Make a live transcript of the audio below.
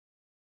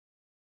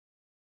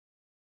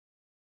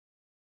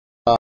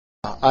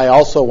I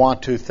also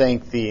want to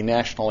thank the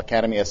National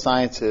Academy of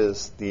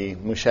Sciences, the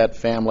Mouchette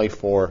family,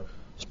 for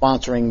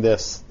sponsoring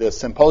this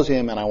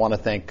symposium, and I want to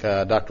thank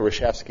Dr.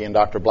 Reshevsky and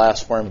Dr.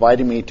 Blast for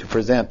inviting me to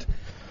present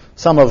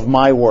some of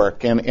my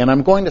work. And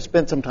I'm going to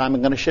spend some time, I'm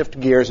going to shift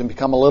gears and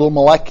become a little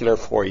molecular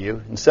for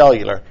you, and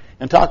cellular,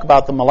 and talk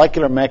about the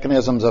molecular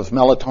mechanisms of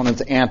melatonin's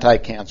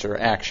anti-cancer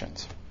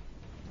actions.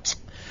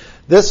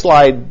 This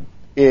slide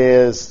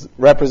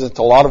represents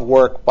a lot of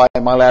work by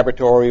my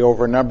laboratory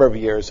over a number of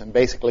years, and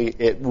basically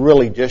it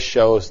really just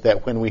shows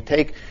that when we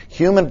take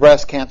human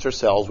breast cancer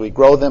cells, we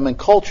grow them in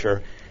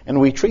culture,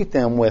 and we treat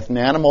them with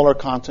nanomolar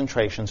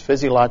concentrations,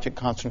 physiologic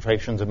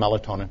concentrations of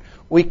melatonin,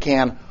 we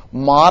can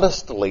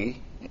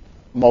modestly,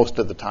 most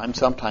of the time,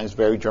 sometimes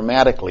very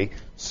dramatically,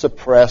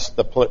 suppress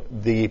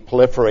the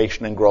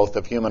proliferation and growth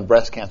of human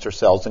breast cancer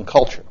cells in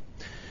culture.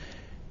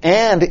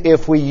 And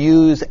if we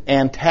use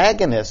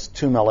antagonists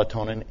to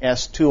melatonin,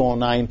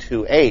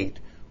 S20928,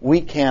 we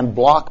can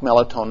block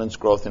melatonin's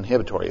growth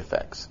inhibitory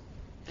effects.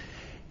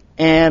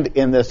 And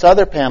in this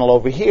other panel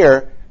over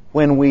here,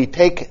 when we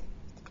take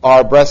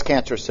our breast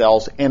cancer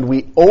cells and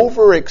we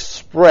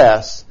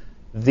overexpress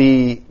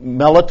the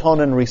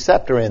melatonin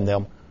receptor in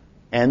them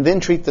and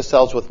then treat the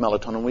cells with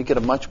melatonin, we get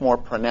a much more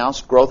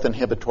pronounced growth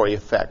inhibitory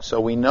effect.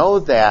 So we know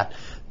that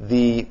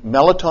the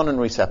melatonin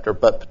receptor,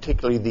 but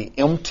particularly the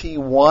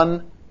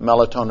MT1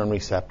 melatonin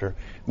receptor,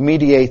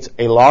 mediates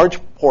a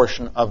large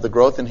portion of the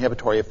growth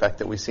inhibitory effect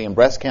that we see in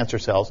breast cancer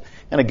cells.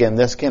 And again,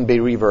 this can be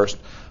reversed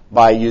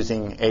by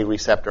using a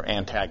receptor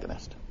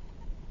antagonist.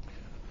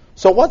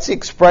 So what's the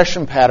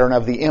expression pattern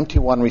of the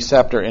MT1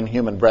 receptor in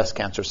human breast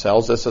cancer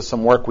cells? This is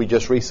some work we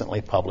just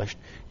recently published.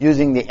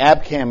 Using the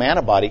ABCAM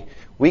antibody,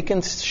 we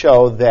can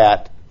show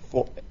that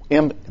for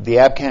the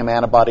ABCAM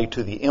antibody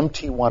to the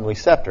MT1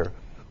 receptor,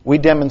 we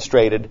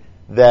demonstrated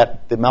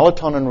that the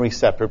melatonin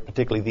receptor,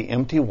 particularly the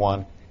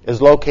MT1, is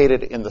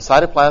located in the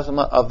cytoplasm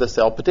of the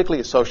cell,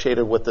 particularly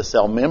associated with the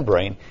cell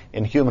membrane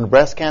in human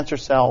breast cancer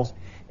cells,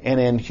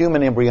 and in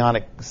human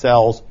embryonic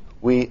cells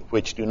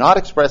which do not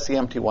express the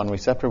MT1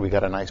 receptor. We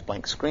got a nice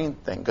blank screen,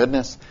 thank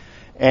goodness.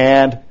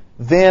 And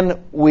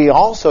then we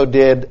also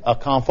did a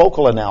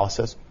confocal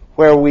analysis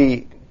where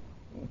we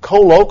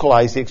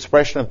co-localized the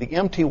expression of the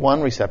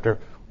MT1 receptor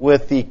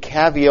with the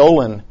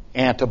caveolin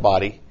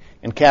antibody.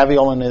 And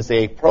caveolin is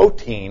a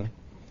protein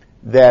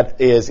that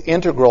is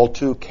integral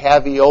to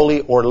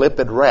caveoli or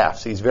lipid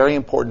rafts, these very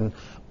important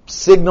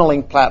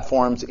signaling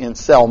platforms in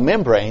cell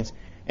membranes.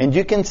 And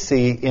you can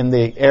see in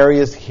the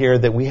areas here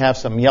that we have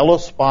some yellow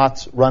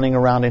spots running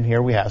around in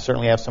here. We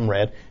certainly have some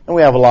red, and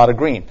we have a lot of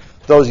green.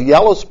 Those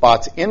yellow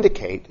spots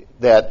indicate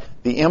that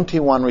the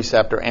MT1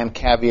 receptor and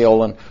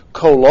caveolin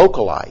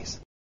co-localize,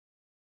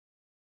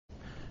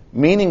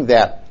 meaning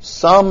that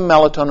some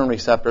melatonin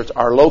receptors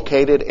are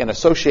located and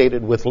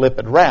associated with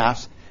lipid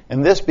rafts.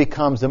 And this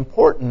becomes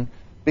important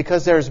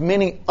because there's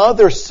many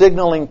other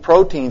signaling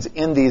proteins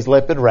in these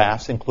lipid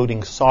rafts, including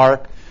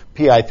SRC,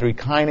 PI3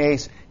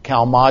 kinase,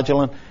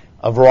 calmodulin,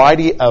 a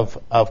variety of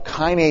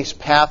kinase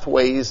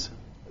pathways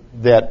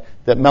that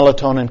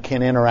melatonin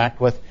can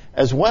interact with,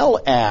 as well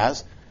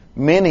as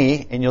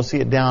many, and you'll see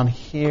it down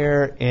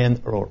here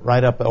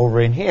right up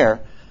over in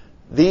here,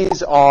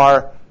 these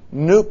are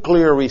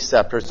nuclear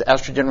receptors, the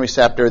estrogen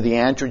receptor, the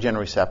androgen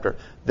receptor,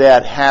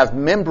 that have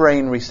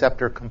membrane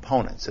receptor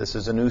components. This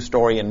is a new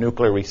story in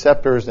nuclear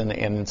receptors and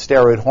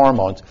steroid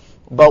hormones,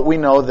 but we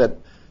know that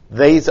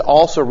these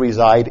also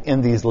reside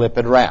in these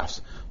lipid rafts.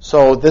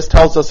 So this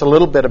tells us a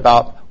little bit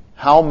about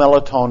how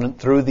melatonin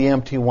through the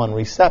MT1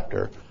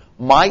 receptor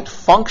might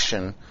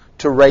function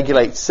to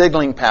regulate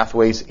signaling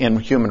pathways in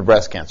human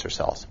breast cancer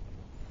cells.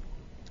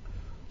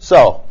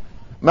 So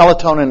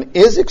melatonin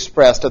is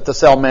expressed at the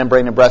cell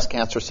membrane in breast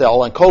cancer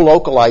cell and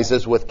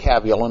co-localizes with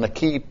caveolin, a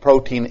key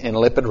protein in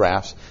lipid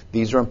rafts.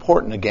 These are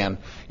important, again,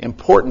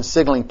 important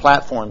signaling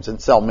platforms in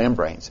cell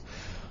membranes.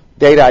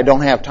 Data I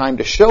don't have time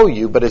to show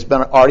you, but has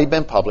already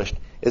been published,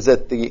 is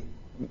that the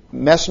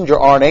messenger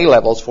RNA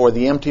levels for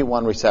the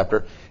MT1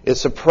 receptor is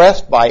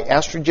suppressed by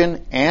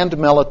estrogen and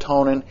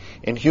melatonin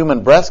in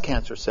human breast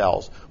cancer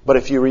cells. But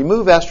if you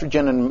remove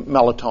estrogen and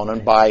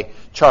melatonin by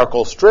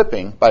charcoal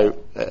stripping,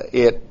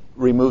 it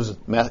removes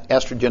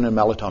estrogen and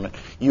melatonin,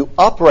 you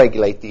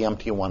upregulate the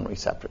MT1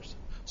 receptors.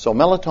 So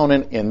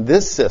melatonin in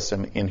this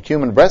system, in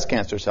human breast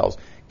cancer cells,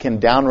 can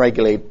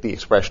downregulate the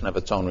expression of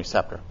its own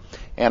receptor.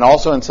 And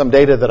also in some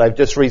data that I've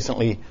just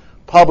recently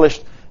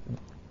published,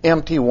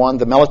 MT1,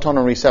 the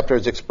melatonin receptor,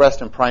 is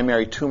expressed in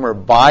primary tumor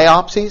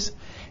biopsies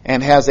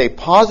and has a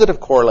positive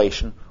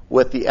correlation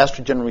with the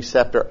estrogen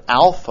receptor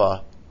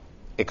alpha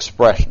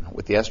expression,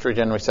 with the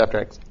estrogen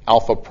receptor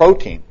alpha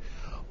protein.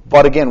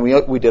 But again,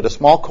 we did a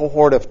small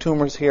cohort of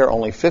tumors here,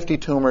 only 50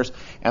 tumors,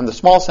 and the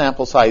small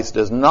sample size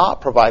does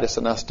not provide us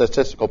enough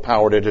statistical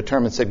power to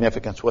determine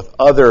significance with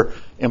other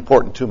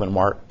important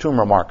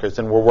tumor markers,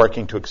 and we're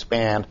working to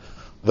expand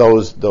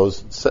those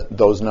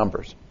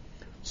numbers.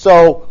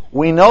 So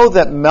we know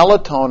that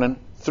melatonin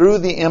through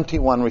the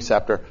MT1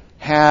 receptor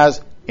has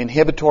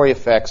inhibitory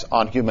effects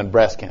on human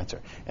breast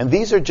cancer. And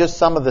these are just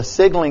some of the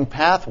signaling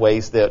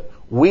pathways that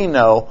we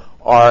know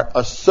are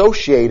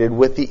associated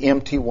with the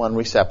MT1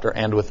 receptor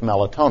and with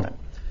melatonin.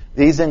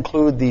 These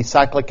include the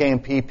cyclic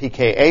AMP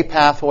PKA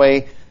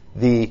pathway,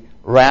 the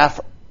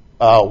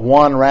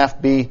RAF1,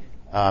 RAF-B,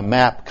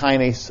 MAP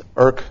kinase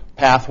ERK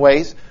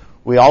pathways.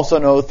 We also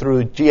know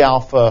through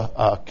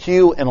G-alpha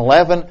Q and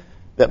 11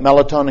 that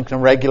melatonin can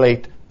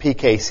regulate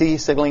PKC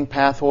signaling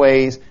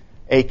pathways,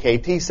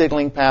 AKT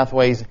signaling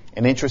pathways,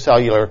 and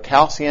intracellular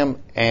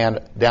calcium,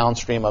 and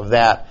downstream of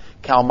that,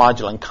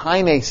 calmodulin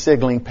kinase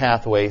signaling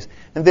pathways.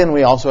 And then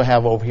we also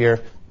have over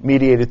here,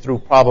 mediated through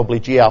probably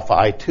G-alpha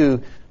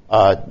I2,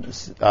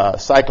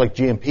 cyclic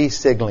GMP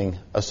signaling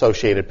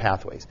associated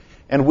pathways.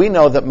 And we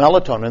know that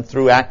melatonin,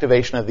 through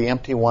activation of the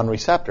MT1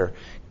 receptor,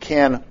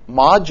 can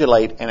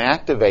modulate and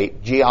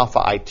activate G-alpha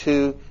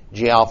I2,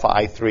 G-alpha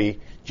I3,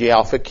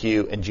 G-alpha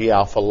Q, and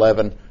G-alpha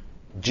 11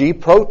 G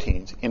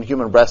proteins in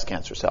human breast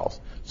cancer cells.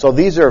 So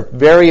these are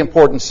very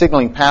important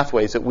signaling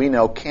pathways that we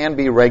know can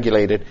be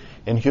regulated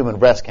in human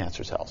breast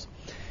cancer cells.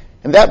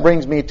 And that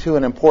brings me to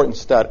an important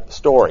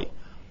story.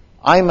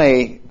 I'm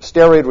a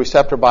steroid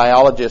receptor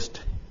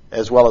biologist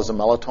as well as a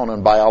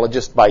melatonin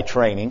biologist by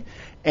training,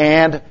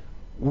 and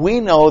we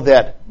know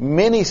that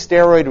many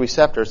steroid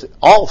receptors,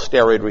 all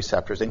steroid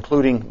receptors,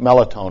 including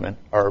melatonin,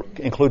 or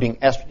including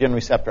estrogen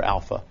receptor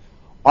alpha,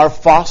 are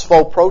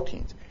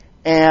phosphoproteins.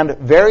 And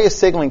various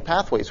signaling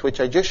pathways, which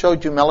I just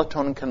showed you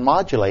melatonin can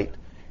modulate,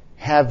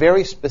 have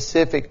very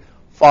specific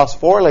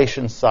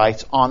phosphorylation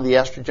sites on the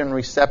estrogen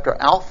receptor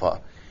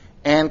alpha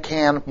and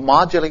can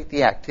modulate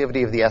the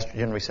activity of the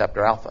estrogen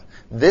receptor alpha.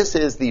 This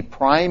is the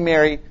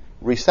primary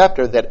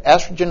receptor that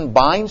estrogen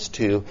binds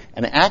to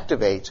and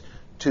activates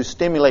to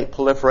stimulate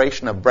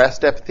proliferation of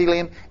breast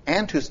epithelium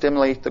and to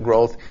stimulate the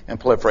growth and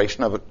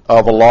proliferation of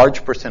a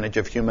large percentage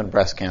of human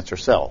breast cancer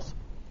cells.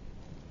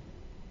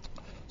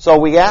 So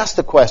we asked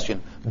the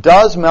question,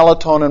 does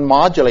melatonin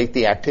modulate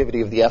the activity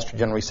of the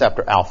estrogen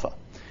receptor alpha?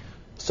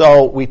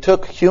 So we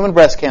took human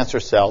breast cancer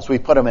cells, we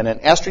put them in an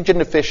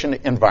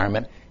estrogen-deficient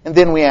environment, and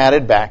then we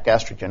added back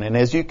estrogen. And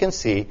as you can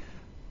see,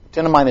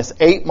 10 to minus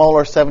 8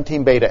 molar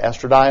 17-beta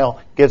estradiol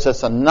gives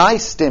us a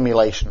nice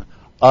stimulation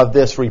of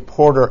this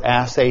reporter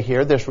assay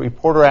here. This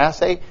reporter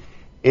assay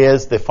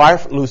is the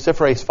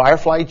luciferase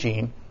firefly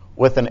gene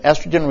with an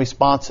estrogen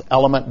response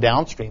element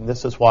downstream.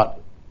 This is what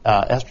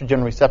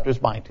estrogen receptors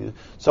bind to.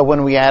 So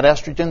when we add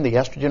estrogen, the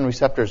estrogen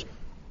receptors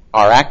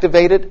are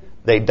activated,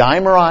 they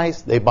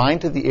dimerize, they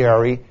bind to the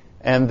ARE,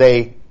 and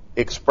they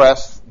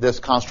express, this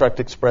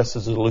construct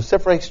expresses a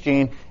luciferase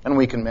gene, and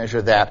we can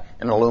measure that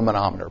in a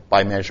luminometer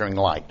by measuring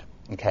light.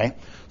 Okay?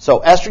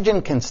 So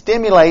estrogen can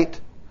stimulate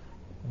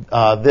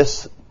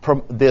this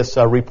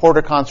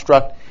reporter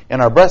construct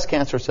in our breast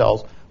cancer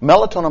cells.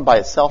 Melatonin by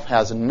itself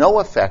has no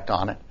effect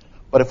on it,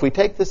 but if we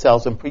take the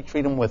cells and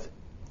pre-treat them with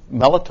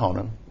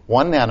melatonin,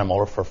 1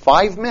 nanomolar for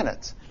 5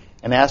 minutes,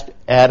 and add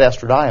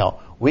estradiol,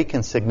 we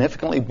can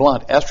significantly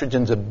blunt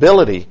estrogen's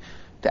ability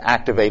to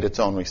activate its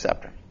own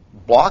receptor,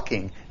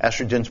 blocking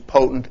estrogen's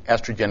potent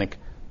estrogenic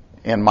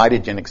and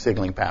mitogenic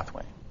signaling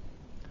pathway.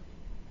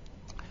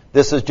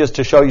 This is just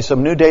to show you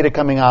some new data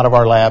coming out of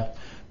our lab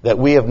that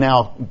we have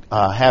now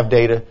have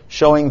data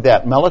showing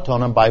that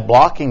melatonin, by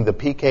blocking the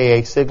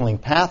PKA signaling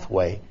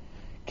pathway,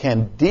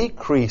 can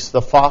decrease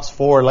the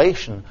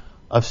phosphorylation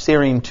of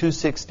serine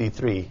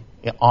 263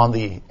 on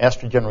the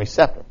estrogen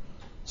receptor.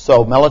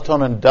 So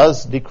melatonin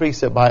does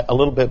decrease it by a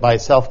little bit by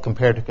itself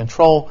compared to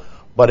control,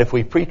 but if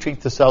we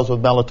pre-treat the cells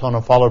with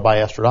melatonin followed by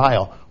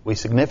estradiol, we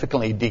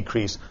significantly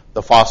decrease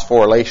the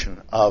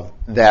phosphorylation of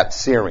that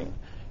serine.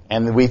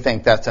 And we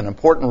think that's an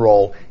important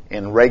role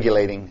in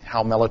regulating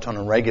how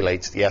melatonin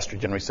regulates the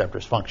estrogen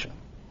receptor's function.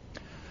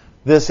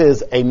 This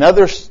is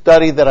another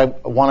study that I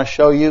want to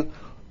show you.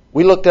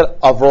 We looked at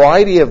a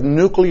variety of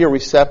nuclear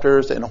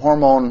receptors and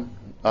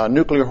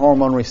nuclear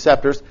hormone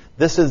receptors.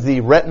 This is the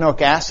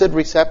retinoic acid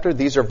receptor.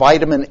 These are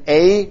vitamin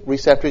A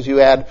receptors.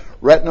 You add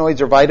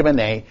retinoids or vitamin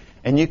A,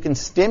 and you can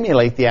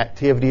stimulate the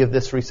activity of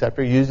this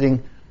receptor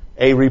using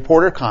a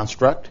reporter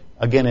construct,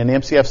 again in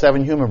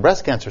MCF7 human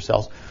breast cancer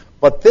cells.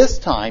 But this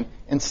time,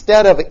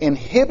 instead of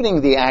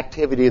inhibiting the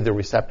activity of the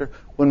receptor,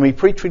 when we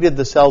pre-treated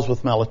the cells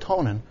with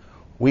melatonin,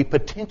 we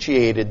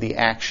potentiated the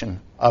action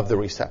of the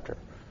receptor.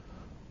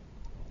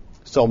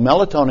 So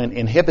melatonin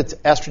inhibits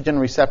estrogen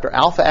receptor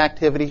alpha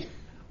activity,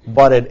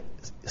 but it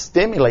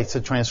stimulates the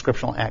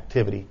transcriptional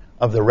activity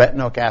of the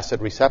retinoic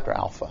acid receptor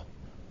alpha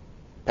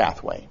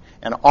pathway.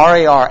 And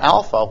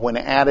RAR-alpha, when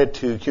added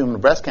to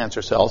human breast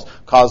cancer cells,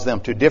 cause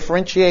them to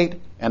differentiate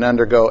and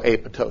undergo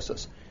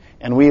apoptosis.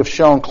 And we have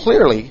shown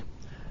clearly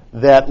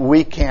that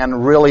we can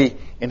really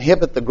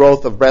inhibit the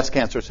growth of breast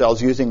cancer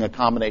cells using a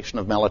combination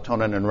of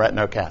melatonin and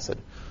retinoic acid.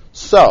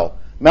 So,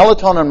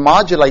 melatonin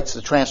modulates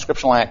the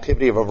transcriptional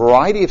activity of a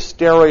variety of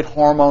steroid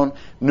hormone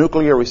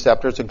nuclear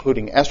receptors,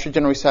 including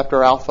estrogen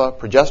receptor alpha,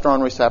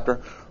 progesterone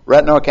receptor,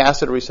 retinoic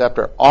acid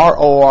receptor,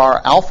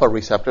 RAR-alpha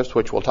receptors,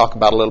 which we'll talk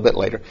about a little bit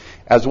later,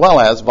 as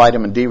well as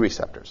vitamin D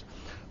receptors.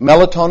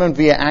 Melatonin,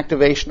 via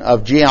activation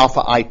of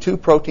G-alpha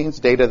I2 proteins,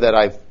 data that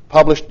I've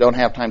published, don't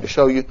have time to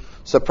show you,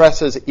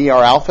 suppresses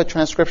ER-alpha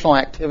transcriptional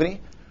activity,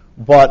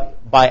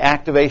 but by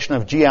activation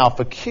of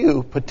G-alpha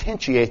Q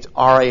potentiates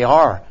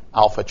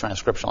RAR-alpha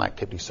transcriptional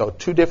activity. So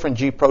two different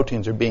G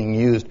proteins are being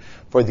used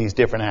for these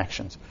different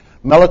actions.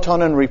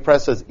 Melatonin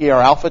represses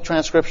ER-alpha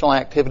transcriptional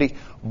activity,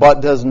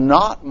 but does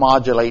not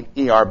modulate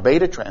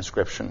ER-beta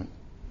transcriptional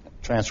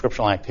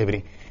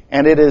activity,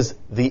 and it is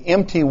the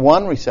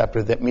MT1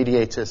 receptor that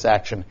mediates this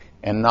action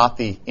and not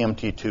the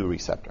MT2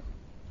 receptor.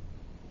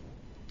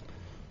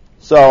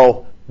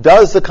 So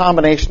does the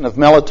combination of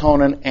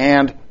melatonin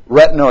and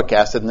retinoic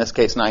acid, in this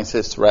case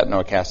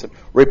 9-cis-retinoic acid,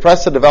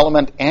 repress the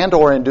development and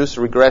or induce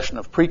a regression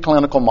of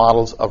preclinical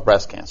models of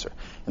breast cancer?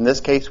 In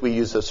this case, we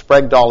used a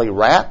Sprague-Dawley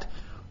rat,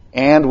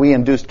 and we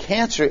induced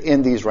cancer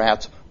in these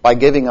rats by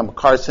giving them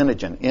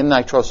carcinogen,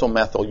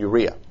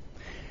 N-nitrosyl-methylurea.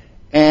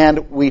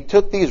 And we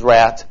took these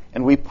rats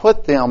and we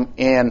put them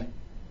in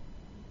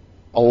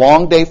a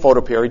long day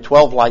photoperiod,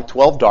 12 light,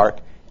 12 dark.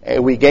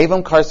 We gave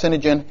them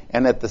carcinogen,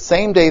 and at the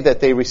same day that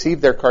they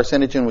received their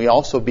carcinogen, we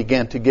also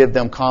began to give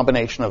them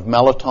combination of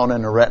melatonin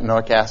and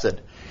retinoic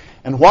acid.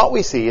 And what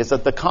we see is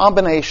that the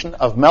combination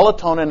of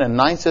melatonin and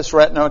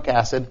 9-cis-retinoic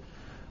acid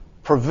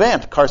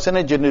prevent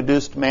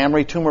carcinogen-induced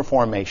mammary tumor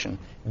formation,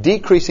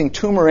 decreasing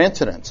tumor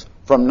incidence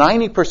from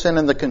 90%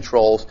 in the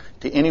controls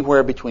to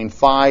anywhere between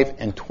 5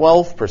 and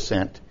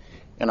 12%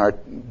 in our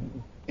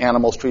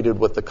animals treated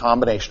with the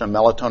combination of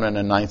melatonin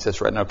and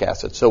 9-cis-retinoic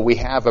acid. So we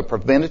have a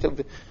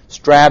preventative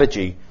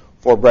strategy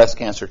for breast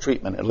cancer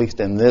treatment, at least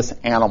in this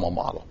animal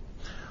model.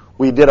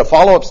 We did a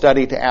follow-up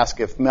study to ask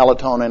if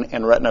melatonin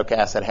and retinoic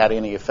acid had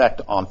any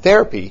effect on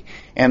therapy,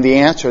 and the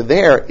answer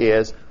there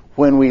is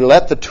when we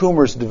let the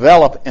tumors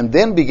develop and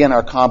then begin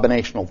our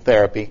combinational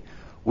therapy,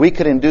 we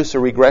could induce a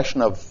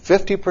regression of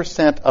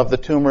 50% of the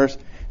tumors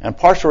and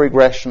partial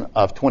regression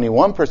of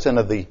 21%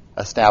 of the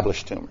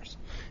established tumors.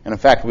 And in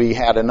fact, we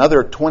had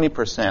another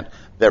 20%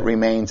 that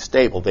remained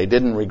stable. They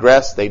didn't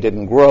regress, they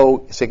didn't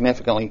grow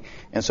significantly,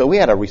 and so we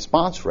had a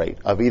response rate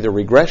of either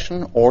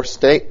regression or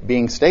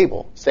being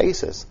stable,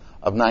 stasis,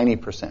 of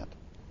 90%.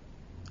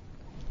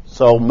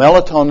 So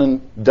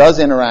melatonin does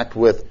interact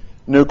with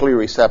nuclear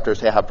receptors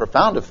to have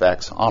profound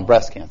effects on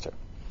breast cancer.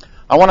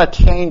 I want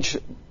to change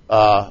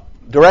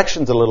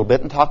directions a little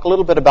bit and talk a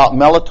little bit about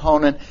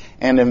melatonin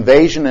and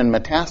invasion and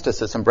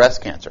metastasis in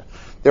breast cancer.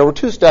 There were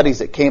two studies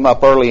that came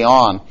up early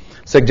on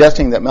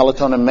suggesting that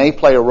melatonin may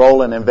play a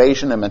role in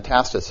invasion and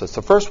metastasis.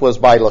 The first was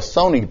by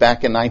Lassoni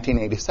back in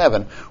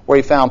 1987, where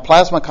he found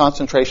plasma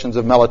concentrations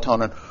of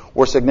melatonin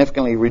were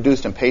significantly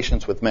reduced in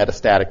patients with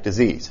metastatic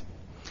disease.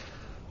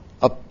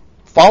 A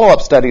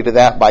follow-up study to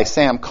that by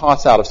Sam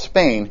Kotz out of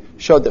Spain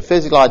showed that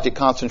physiologic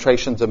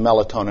concentrations of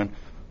melatonin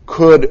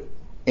could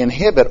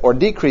inhibit or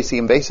decrease the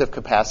invasive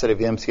capacity of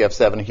the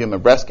MCF7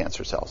 human breast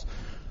cancer cells.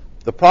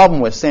 The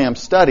problem with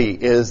Sam's study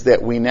is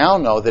that we now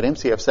know that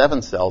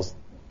MCF7 cells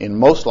in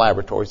most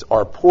laboratories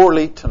are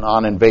poorly to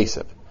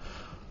non-invasive.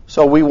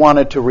 So we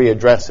wanted to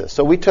readdress this.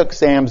 So we took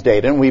Sam's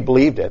data and we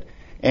believed it.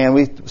 And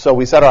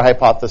we set our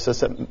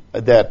hypothesis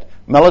that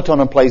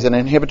melatonin plays an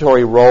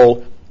inhibitory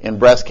role in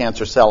breast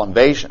cancer cell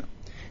invasion.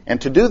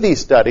 And to do these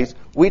studies,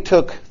 we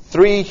took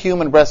 3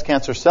 human breast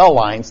cancer cell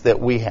lines that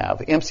we have,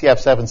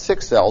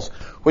 MCF7-6 cells,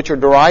 which are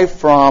derived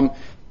from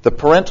the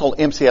parental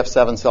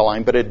MCF7 cell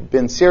line, but had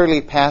been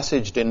serially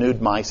passaged in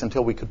nude mice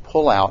until we could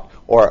pull out,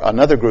 or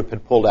another group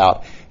had pulled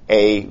out,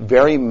 a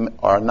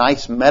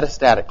nice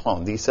metastatic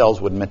clone. These cells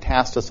would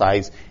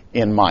metastasize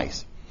in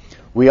mice.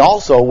 We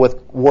also,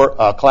 with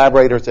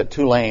collaborators at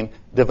Tulane,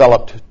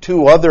 developed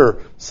 2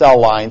 other cell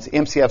lines,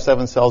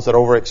 MCF7 cells that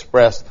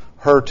overexpress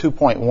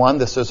HER2.1.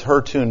 This is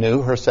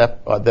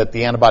HER2-neu, that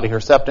the antibody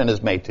Herceptin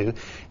is made to.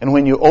 And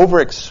when you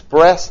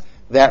overexpress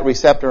that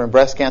receptor in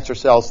breast cancer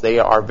cells, they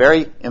are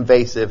very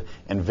invasive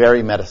and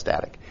very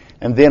metastatic.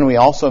 And then we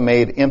also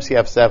made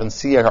MCF7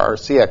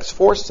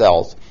 CXCR4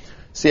 cells.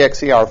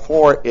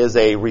 CXCR4 is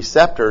a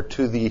receptor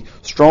to the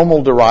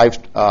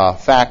stromal-derived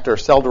factor,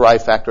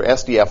 cell-derived factor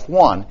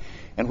SDF1.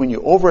 And when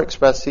you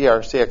overexpress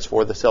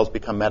CXCR4, the cells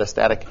become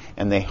metastatic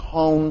and they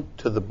home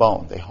to the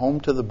bone. They home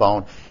to the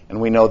bone,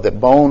 and we know that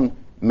bone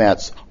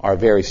mets are a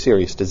very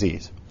serious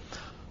disease.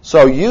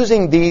 So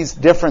using these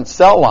different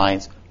cell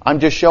lines, I'm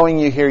just showing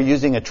you here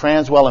using a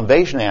transwell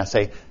invasion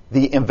assay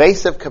the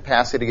invasive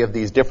capacity of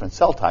these different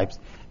cell types.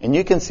 And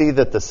you can see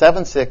that the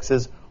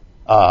 7-6s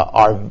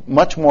are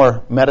much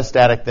more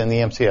metastatic than the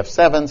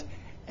MCF7s,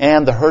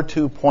 and the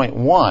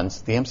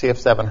HER2.1s, the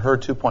MCF7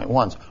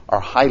 HER2.1s, are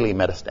highly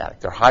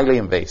metastatic. They're highly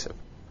invasive.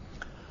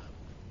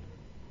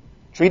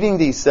 Treating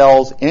these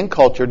cells in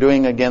culture,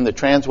 doing again the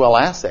transwell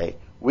assay,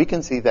 we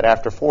can see that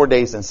after 4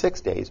 days and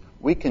 6 days,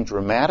 we can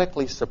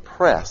dramatically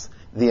suppress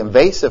the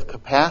invasive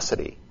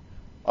capacity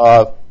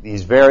of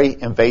these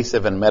very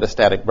invasive and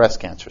metastatic breast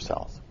cancer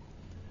cells.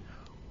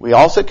 We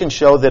also can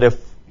show that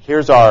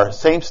here's our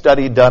same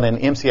study done in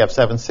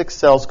MCF7-6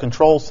 cells,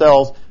 control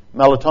cells,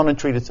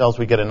 melatonin-treated cells,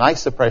 we get a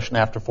nice suppression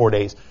after 4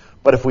 days.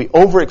 But if we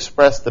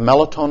overexpress the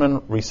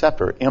melatonin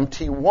receptor,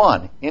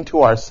 MT1,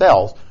 into our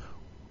cells,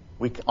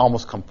 we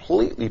almost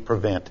completely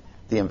prevent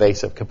the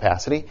invasive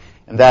capacity,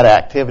 and that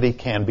activity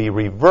can be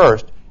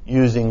reversed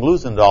using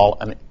luzendol,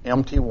 an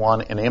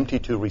MT1 and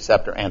MT2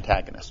 receptor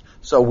antagonist.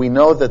 So we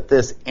know that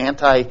this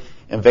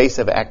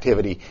anti-invasive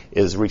activity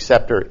is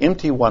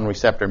MT1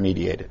 receptor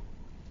mediated.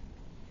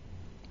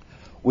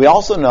 We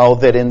also know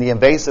that in the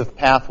invasive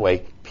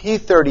pathway,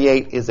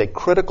 P38 is a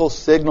critical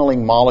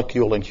signaling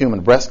molecule in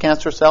human breast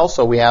cancer cells.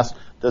 So we asked,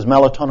 does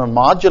melatonin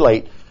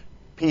modulate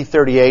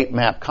P38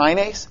 MAP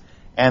kinase?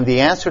 And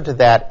the answer to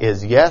that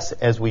is yes,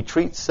 as we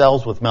treat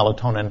cells with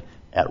melatonin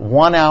at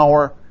 1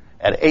 hour,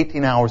 at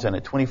 18 hours, and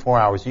at 24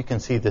 hours, you can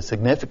see the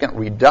significant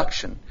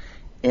reduction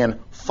in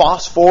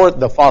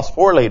the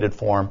phosphorylated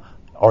form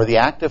or the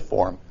active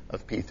form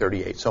of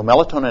P38. So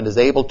melatonin is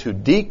able to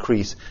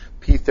decrease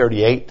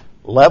P38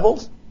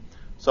 levels.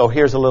 So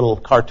here's a little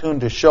cartoon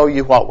to show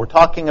you what we're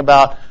talking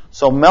about.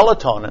 So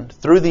melatonin,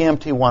 through the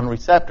MT1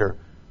 receptor,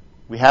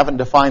 we haven't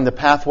defined the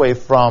pathway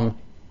from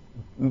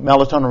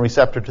melatonin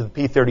receptor to the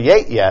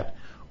P38 yet,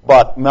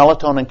 but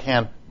melatonin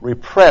can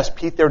repress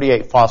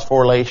P38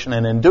 phosphorylation,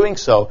 and in doing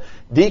so,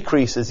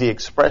 decreases the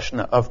expression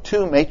of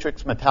two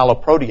matrix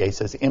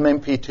metalloproteases,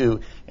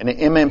 MMP2 and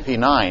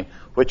MMP9,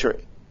 which are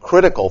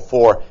critical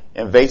for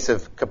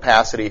invasive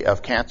capacity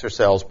of cancer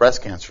cells,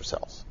 breast cancer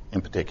cells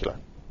in particular.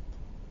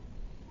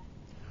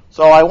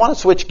 So I want to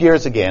switch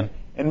gears again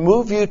and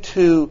move you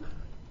to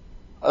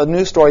a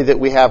new story that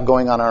we have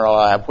going on in our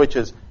lab, which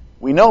is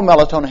we know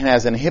melatonin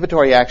has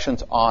inhibitory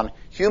actions on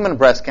human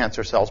breast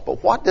cancer cells,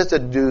 but what does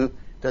it do?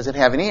 Does it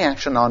have any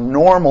action on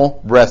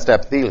normal breast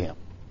epithelium?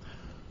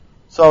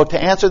 So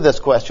to answer this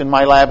question,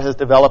 my lab has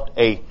developed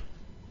a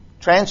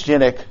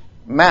transgenic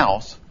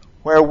mouse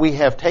where we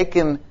have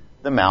taken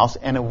the mouse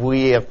and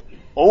we have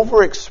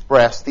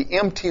overexpressed the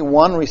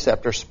MT1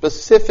 receptor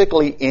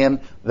specifically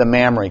in the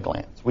mammary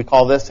glands. We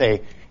call this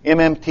a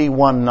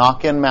MMT1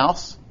 knock-in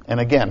mouse. And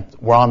again,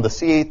 we're on the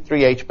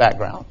C3H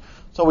background.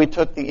 So we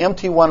took the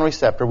MT1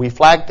 receptor, we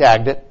flag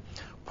tagged it,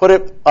 put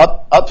it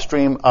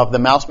upstream of the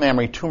mouse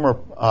mammary tumor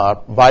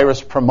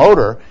virus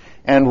promoter,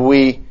 and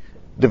we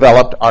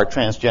developed our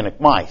transgenic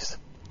mice.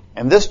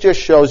 And this just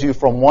shows you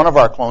from one of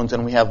our clones,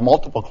 and we have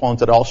multiple clones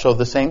that all show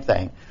the same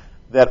thing,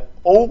 that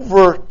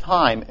over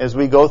time, as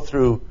we go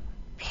through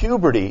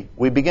puberty,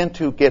 we begin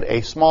to get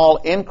a small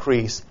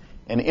increase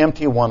in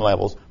MT1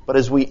 levels. But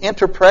as we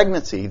enter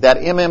pregnancy, that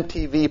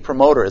MMTV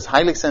promoter is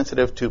highly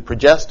sensitive to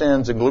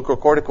progestins and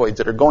glucocorticoids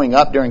that are going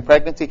up during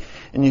pregnancy,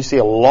 and you see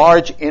a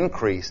large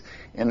increase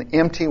in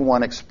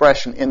MT1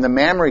 expression in the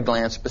mammary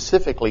gland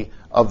specifically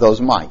of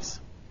those mice.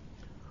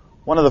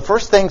 One of the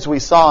first things we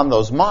saw in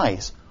those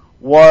mice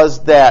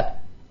was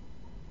that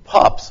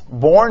pups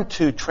born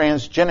to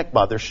transgenic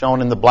mothers,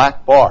 shown in the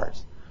black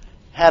bars,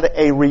 had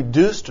a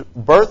reduced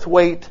birth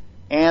weight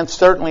and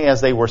certainly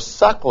as they were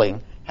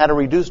suckling had a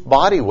reduced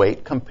body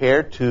weight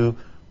compared to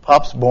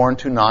pups born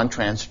to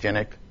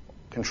non-transgenic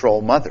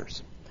control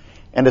mothers.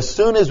 And as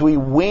soon as we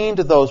weaned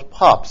those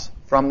pups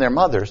from their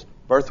mothers,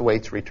 birth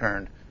weights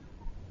returned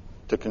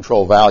to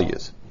control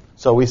values.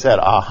 So we said,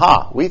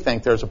 aha, we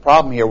think there's a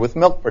problem here with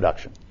milk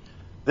production.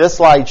 This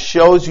slide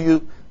shows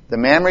you the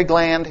mammary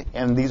gland,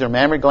 and these are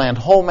mammary gland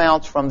whole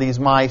mounts from these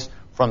mice,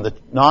 from the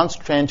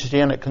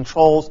non-transgenic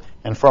controls,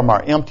 and from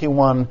our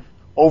MT1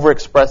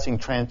 overexpressing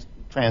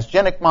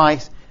transgenic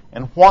mice.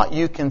 And what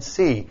you can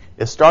see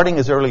is starting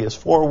as early as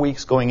 4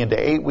 weeks, going into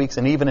 8 weeks,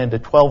 and even into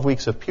 12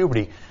 weeks of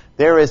puberty,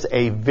 there is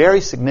a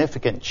very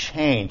significant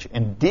change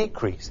and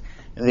decrease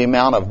in the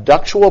amount of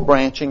ductual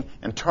branching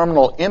and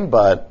terminal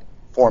embud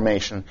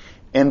formation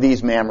in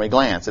these mammary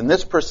glands. And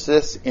this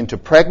persists into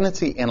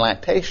pregnancy and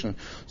lactation,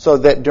 so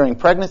that during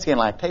pregnancy and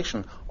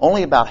lactation,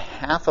 only about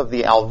half of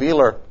the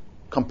alveolar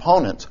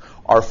components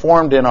are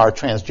formed in our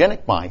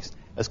transgenic mice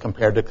as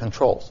compared to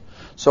controls.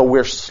 So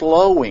we're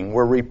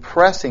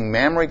repressing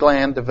mammary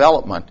gland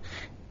development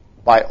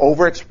by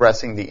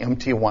overexpressing the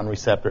MT1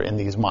 receptor in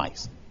these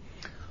mice.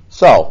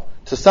 So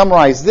to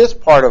summarize this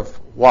part of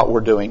what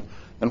we're doing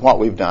and what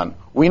we've done,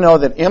 we know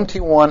that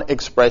MT1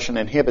 expression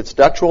inhibits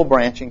ductual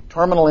branching,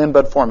 terminal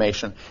embud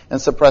formation, and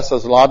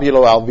suppresses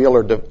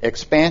lobulo-alveolar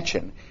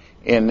expansion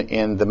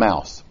in the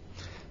mouse.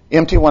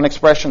 MT1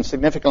 expression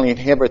significantly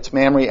inhibits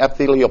mammary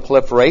epithelial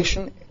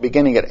proliferation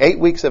beginning at 8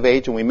 weeks of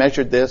age, and we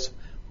measured this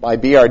by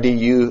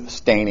BRDU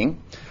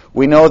staining.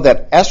 We know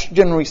that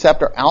estrogen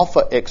receptor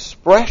alpha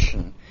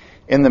expression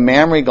in the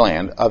mammary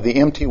gland of the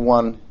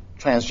MT1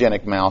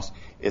 transgenic mouse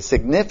is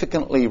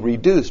significantly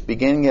reduced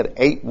beginning at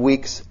 8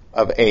 weeks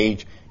of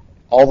age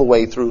all the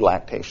way through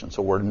lactation.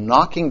 So we're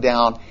knocking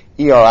down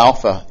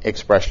RAR-alpha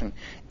expression,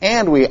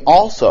 and we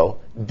also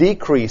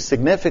decrease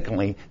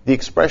significantly the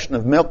expression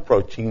of milk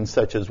proteins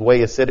such as whey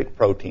acidic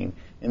protein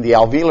in the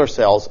alveolar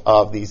cells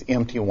of these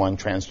MT1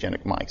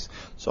 transgenic mice.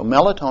 So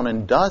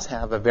melatonin does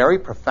have a very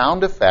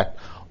profound effect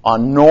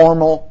on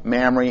normal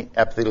mammary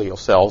epithelial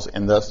cells,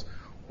 and thus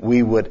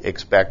we would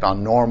expect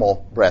on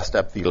normal breast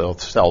epithelial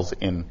cells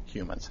in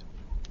humans.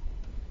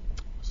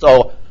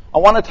 So I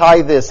want to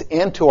tie this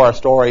into our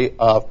story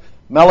of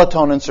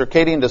melatonin,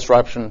 circadian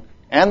disruption,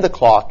 and the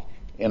clock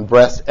in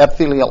breast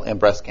epithelial and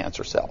breast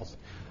cancer cells.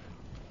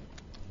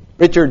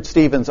 Richard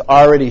Stevens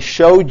already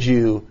showed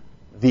you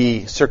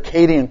the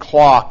circadian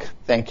clock.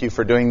 Thank you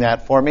for doing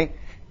that for me.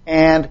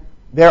 And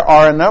there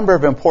are a number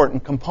of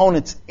important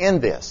components in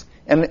this.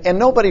 And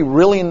nobody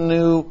really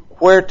knew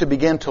where to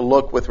begin to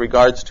look with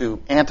regards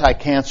to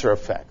anti-cancer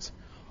effects.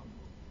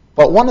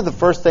 But one of the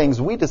first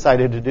things we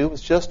decided to do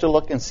was just to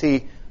look and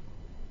see,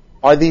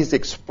 are these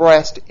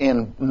expressed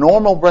in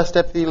normal breast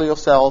epithelial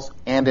cells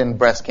and in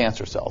breast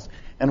cancer cells?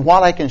 And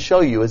what I can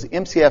show you is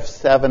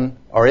MCF7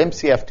 or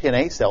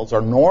MCF10A cells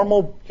are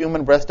normal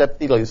human breast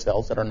epithelial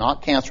cells that are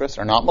not cancerous,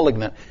 are not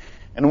malignant.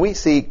 And we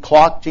see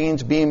clock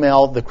genes,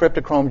 BML, the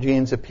cryptochrome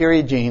genes, the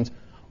period genes,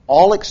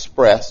 all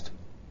expressed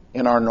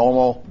in our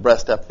normal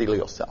breast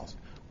epithelial cells.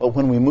 But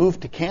when we move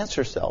to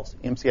cancer cells,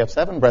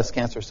 MCF7 breast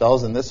cancer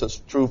cells, and this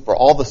is true for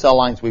all the cell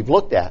lines we've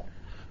looked at,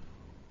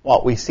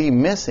 what we see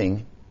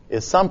missing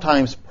is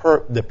sometimes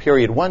the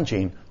period 1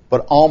 gene,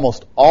 but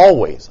almost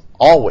always,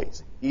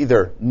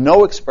 either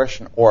no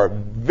expression or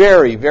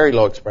very, very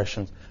low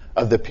expressions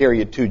of the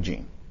period 2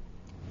 gene.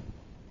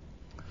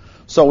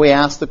 So we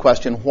ask the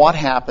question, what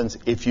happens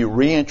if you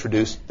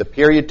reintroduce the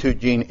period 2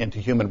 gene into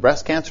human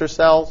breast cancer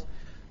cells?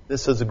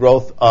 This is the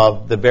growth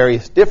of the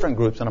various different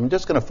groups, and I'm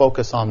just going to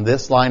focus on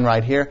this line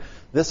right here.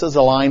 This is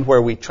a line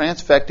where we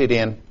transfected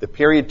in the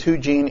period 2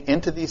 gene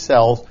into these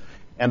cells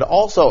and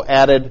also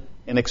added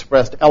and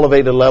expressed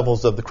elevated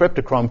levels of the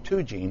cryptochrome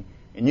 2 gene,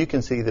 and you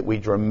can see that we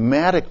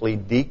dramatically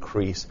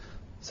decrease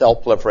cell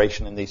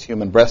proliferation in these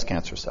human breast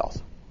cancer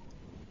cells.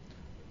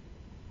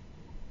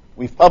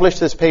 We've published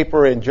this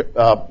paper in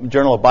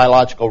Journal of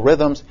Biological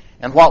Rhythms,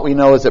 and what we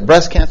know is that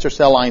breast cancer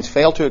cell lines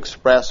fail to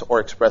express or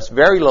express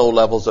very low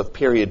levels of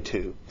period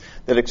 2.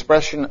 That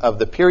expression of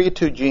the period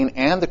 2 gene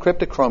and the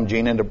cryptochrome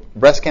gene into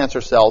breast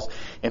cancer cells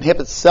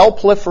inhibits cell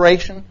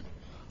proliferation,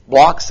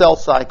 blocks cell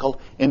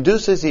cycle,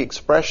 induces the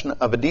expression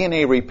of a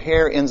DNA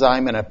repair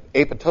enzyme and an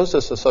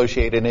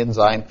apoptosis-associated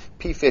enzyme,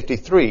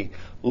 P53,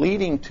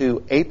 leading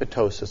to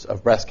apoptosis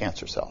of breast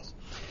cancer cells.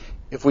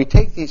 If we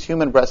take these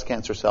human breast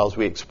cancer cells,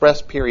 we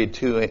express period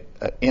 2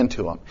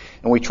 into them,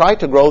 and we try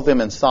to grow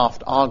them in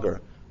soft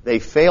agar, they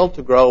fail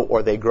to grow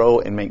or they grow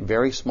and make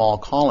very small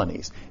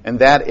colonies. And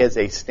that is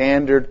a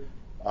standard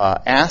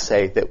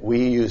assay that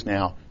we use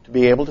now to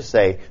be able to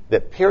say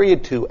that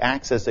period 2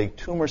 acts as a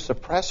tumor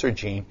suppressor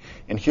gene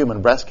in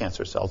human breast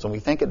cancer cells. And we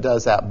think it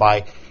does that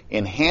by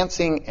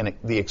enhancing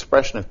the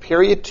expression of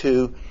period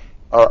 2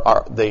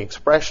 or the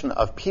expression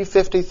of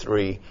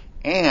P53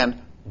 and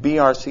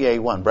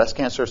BRCA1, breast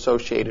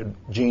cancer-associated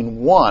gene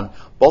 1,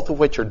 both of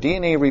which are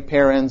DNA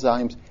repair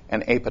enzymes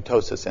and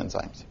apoptosis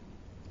enzymes.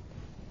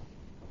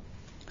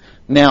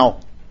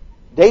 Now,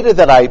 data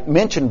that I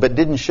mentioned but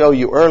didn't show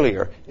you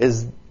earlier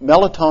is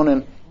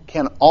melatonin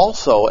can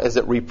also, as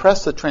it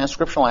represses the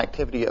transcriptional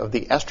activity of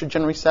the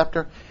estrogen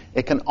receptor,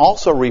 it can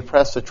also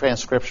repress the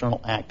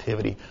transcriptional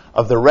activity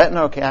of the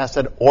retinoic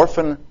acid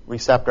orphan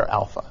receptor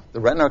alpha, the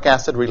retinoic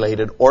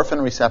acid-related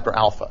orphan receptor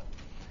alpha.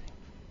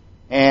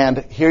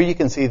 And here you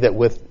can see that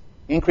with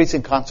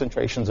increasing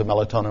concentrations of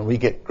melatonin, we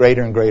get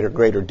greater and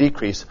greater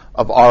decrease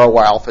of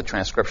RAR-alpha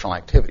transcriptional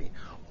activity.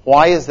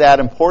 Why is that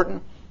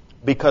important?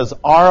 Because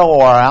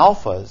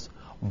RAR-alphas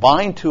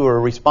bind to a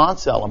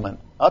response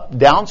element up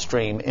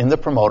downstream in the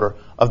promoter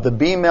of the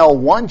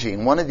BML1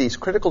 gene, one of these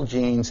critical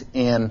genes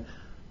in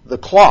the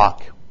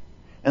clock.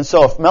 And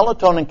so if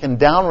melatonin can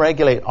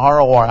downregulate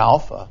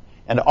RAR-alpha,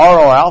 and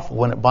RAR-alpha,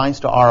 when it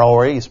binds to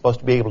RARE, is supposed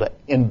to be able to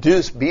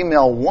induce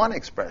BML1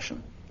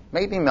 expression,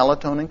 maybe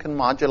melatonin can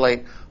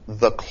modulate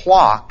the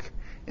clock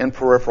in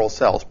peripheral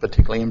cells,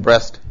 particularly in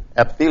breast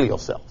epithelial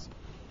cells.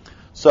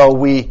 So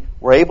we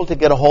were able to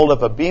get a hold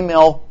of a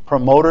BML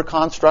promoter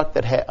construct,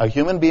 a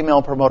human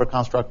BML promoter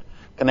construct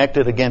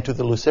connected again to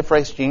the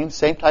luciferase gene,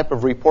 same type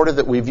of reporter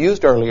that we've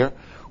used earlier.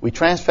 We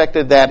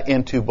transfected that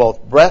into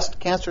both breast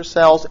cancer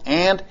cells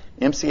and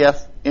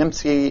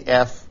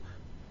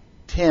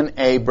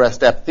MCF10A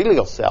breast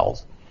epithelial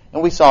cells,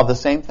 and we saw the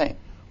same thing.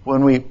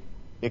 When we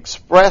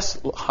express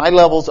high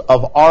levels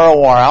of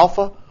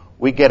RAR-alpha,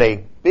 we get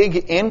a big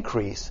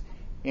increase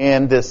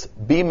in this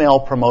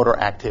BML promoter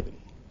activity.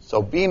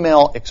 So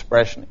BML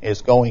expression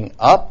is going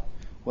up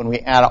when we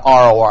add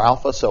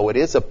RAR-alpha, so it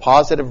is a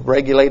positive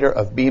regulator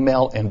of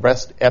BML in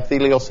breast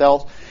epithelial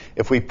cells.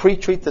 If we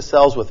pre-treat the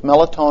cells with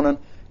melatonin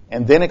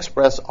and then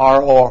express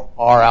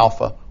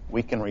RAR-alpha,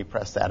 we can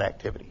repress that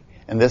activity.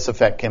 And this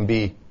effect can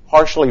be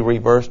partially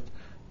reversed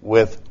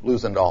with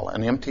Luzendol,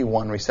 an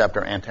MT1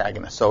 receptor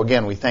antagonist. So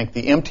again, we think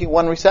the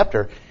MT1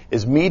 receptor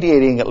is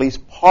mediating at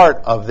least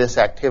part of this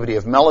activity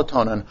of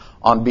melatonin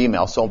on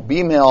BML. So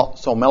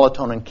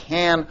melatonin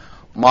can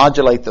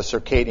modulate the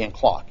circadian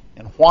clock.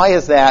 And why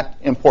is that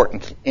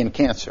important in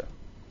cancer?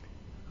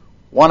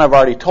 One, I've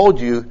already told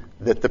you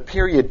that the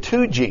period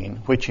 2 gene,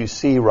 which you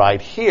see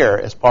right here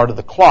as part of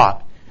the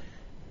clock,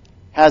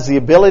 has the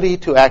ability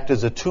to act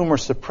as a tumor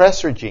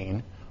suppressor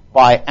gene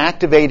by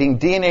activating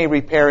DNA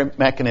repair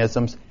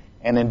mechanisms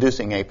and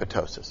inducing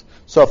apoptosis.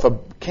 So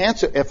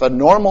if a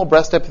normal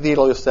breast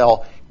epithelial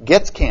cell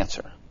gets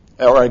cancer,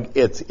 or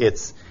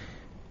it's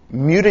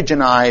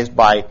mutagenized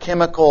by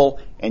chemical,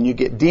 and you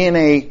get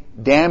DNA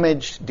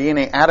damage,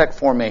 DNA adduct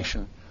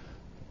formation,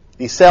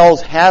 The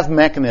cells have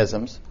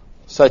mechanisms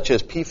such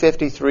as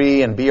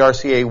P53 and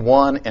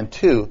BRCA1 and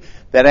 2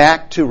 that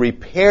act to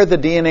repair the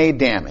DNA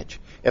damage.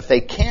 If they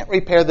can't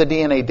repair the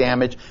DNA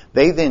damage,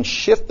 they then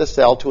shift the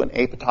cell to an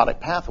apoptotic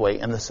pathway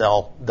and the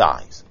cell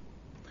dies.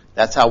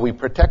 That's how we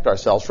protect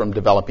ourselves from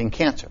developing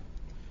cancer.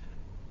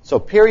 So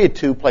period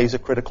 2 plays a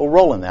critical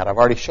role in that. I've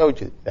already showed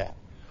you that.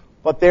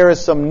 But there is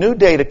some new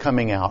data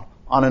coming out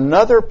on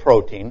another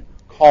protein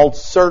called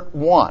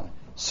SIRT1.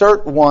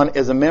 SIRT1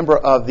 is a member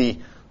of the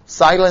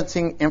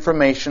silencing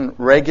information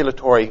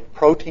regulatory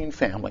protein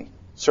family,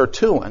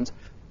 sirtuins,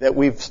 that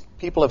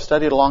people have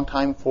studied a long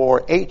time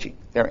for aging.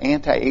 They're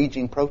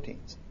anti-aging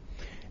proteins.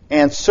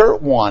 And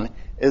SIRT1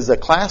 is a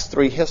class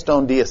 3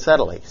 histone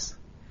deacetylase.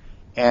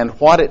 And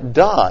what it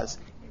does,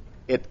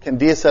 it can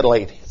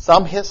deacetylate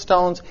some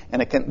histones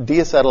and it can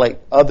deacetylate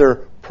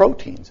other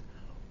proteins.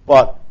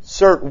 But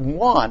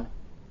SIRT1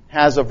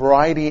 has a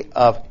variety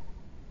of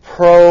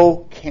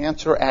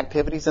pro-cancer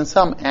activities and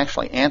some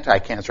actually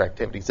anti-cancer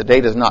activities. The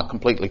data is not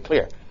completely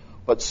clear.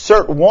 But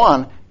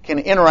SIRT1 can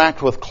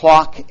interact with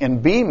clock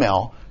and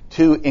B-mel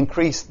to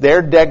increase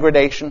their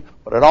degradation,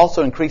 but it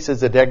also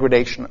increases the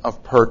degradation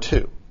of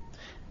PER2.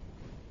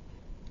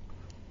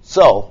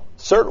 So,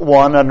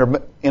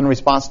 SIRT1, in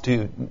response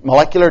to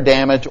molecular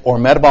damage or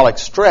metabolic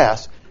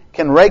stress,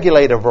 can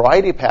regulate a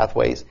variety of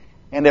pathways,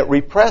 and it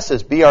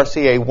represses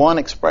BRCA1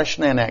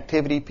 expression and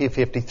activity,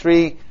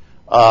 P53,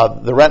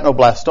 the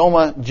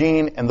retinoblastoma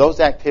gene, and those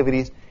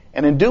activities.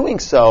 And in doing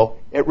so,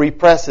 it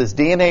represses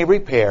DNA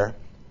repair,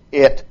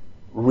 it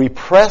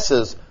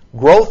represses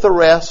growth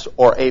arrest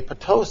or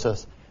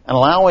apoptosis, and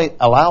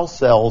allows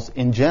cells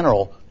in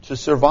general to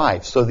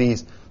survive. So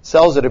these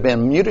cells that have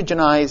been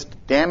mutagenized,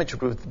 damaged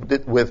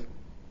with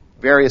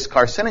various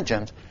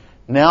carcinogens,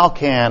 now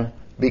can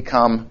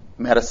become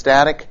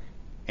metastatic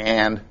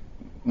and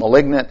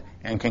malignant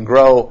and can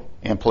grow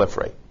and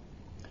proliferate.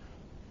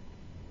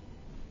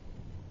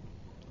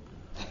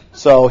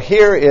 So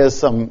here is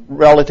some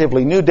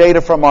relatively new data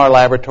from our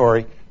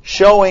laboratory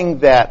showing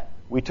that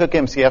we took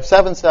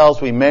MCF7 cells,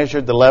 we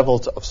measured the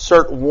levels of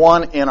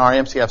SIRT1 in our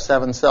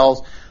MCF7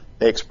 cells.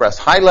 They express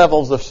high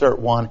levels of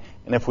SIRT1,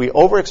 and if we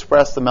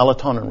overexpress the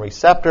melatonin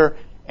receptor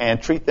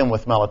and treat them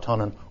with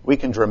melatonin, we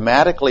can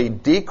dramatically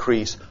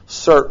decrease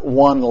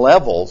SIRT1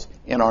 levels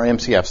in our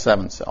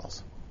MCF7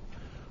 cells.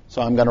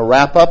 So I'm going to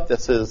wrap up.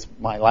 This is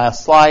my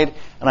last slide,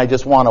 and I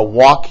just want to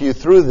walk you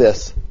through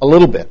this a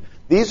little bit.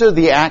 These are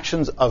the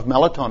actions of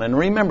melatonin. And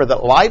remember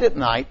that light at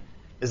night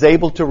is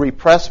able to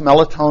repress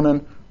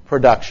melatonin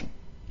production.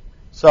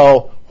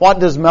 So what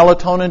does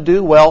melatonin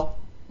do? Well,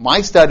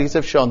 my studies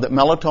have shown that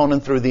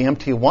melatonin through the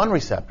MT1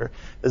 receptor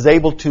is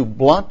able to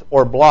blunt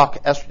or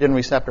block estrogen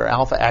receptor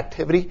alpha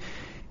activity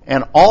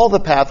and all the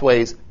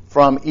pathways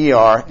from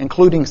ER,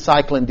 including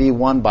cyclin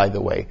D1, by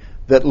the way,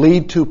 that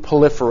lead to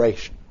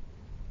proliferation.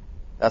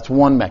 That's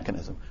one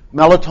mechanism.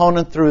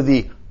 Melatonin through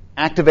the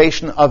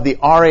activation of the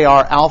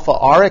RAR-alpha,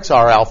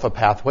 RXR-alpha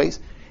pathways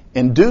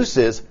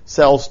induces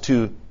cells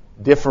to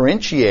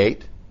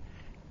differentiate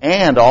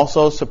and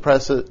also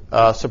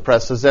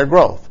suppresses their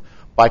growth.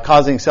 By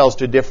causing cells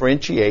to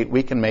differentiate,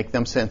 we can make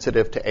them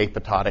sensitive to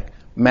apoptotic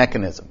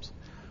mechanisms.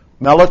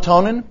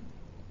 Melatonin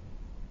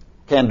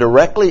can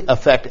directly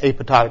affect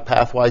apoptotic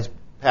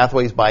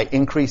pathways by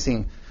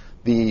increasing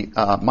the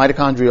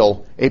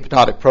mitochondrial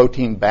apoptotic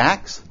protein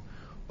BAX,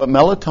 but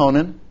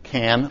melatonin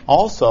can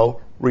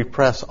also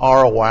repress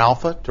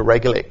RAR-alpha to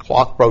regulate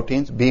clock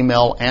proteins,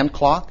 B-mel and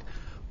clock,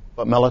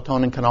 but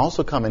melatonin can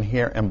also come in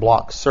here and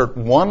block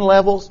SIRT1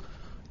 levels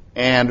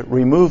and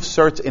remove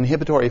SIRT's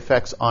inhibitory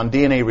effects on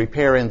DNA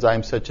repair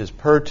enzymes such as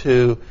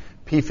PER2,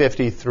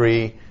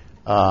 P53,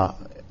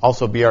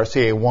 also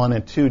BRCA1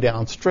 and 2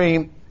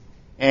 downstream,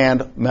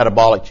 and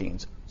metabolic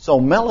genes. So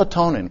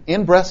melatonin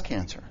in breast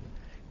cancer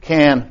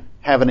can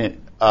have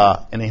an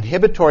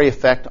inhibitory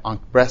effect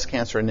on breast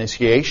cancer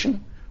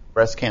initiation,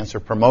 breast cancer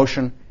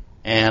promotion,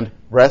 and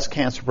breast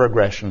cancer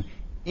progression,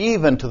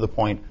 even to the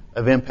point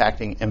of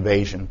impacting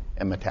invasion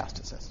and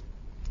metastasis.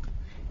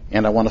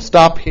 And I want to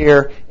stop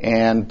here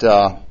and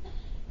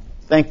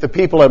thank the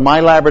people in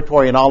my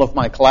laboratory and all of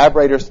my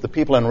collaborators. The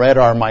people in red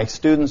are my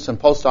students and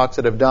postdocs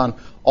that have done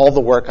all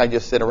the work. I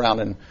just sit around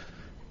and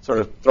sort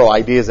of throw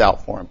ideas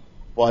out for them.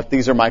 But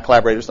these are my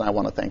collaborators, and I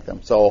want to thank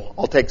them. So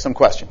I'll take some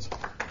questions.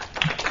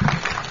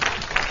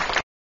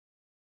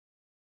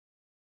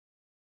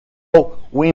 We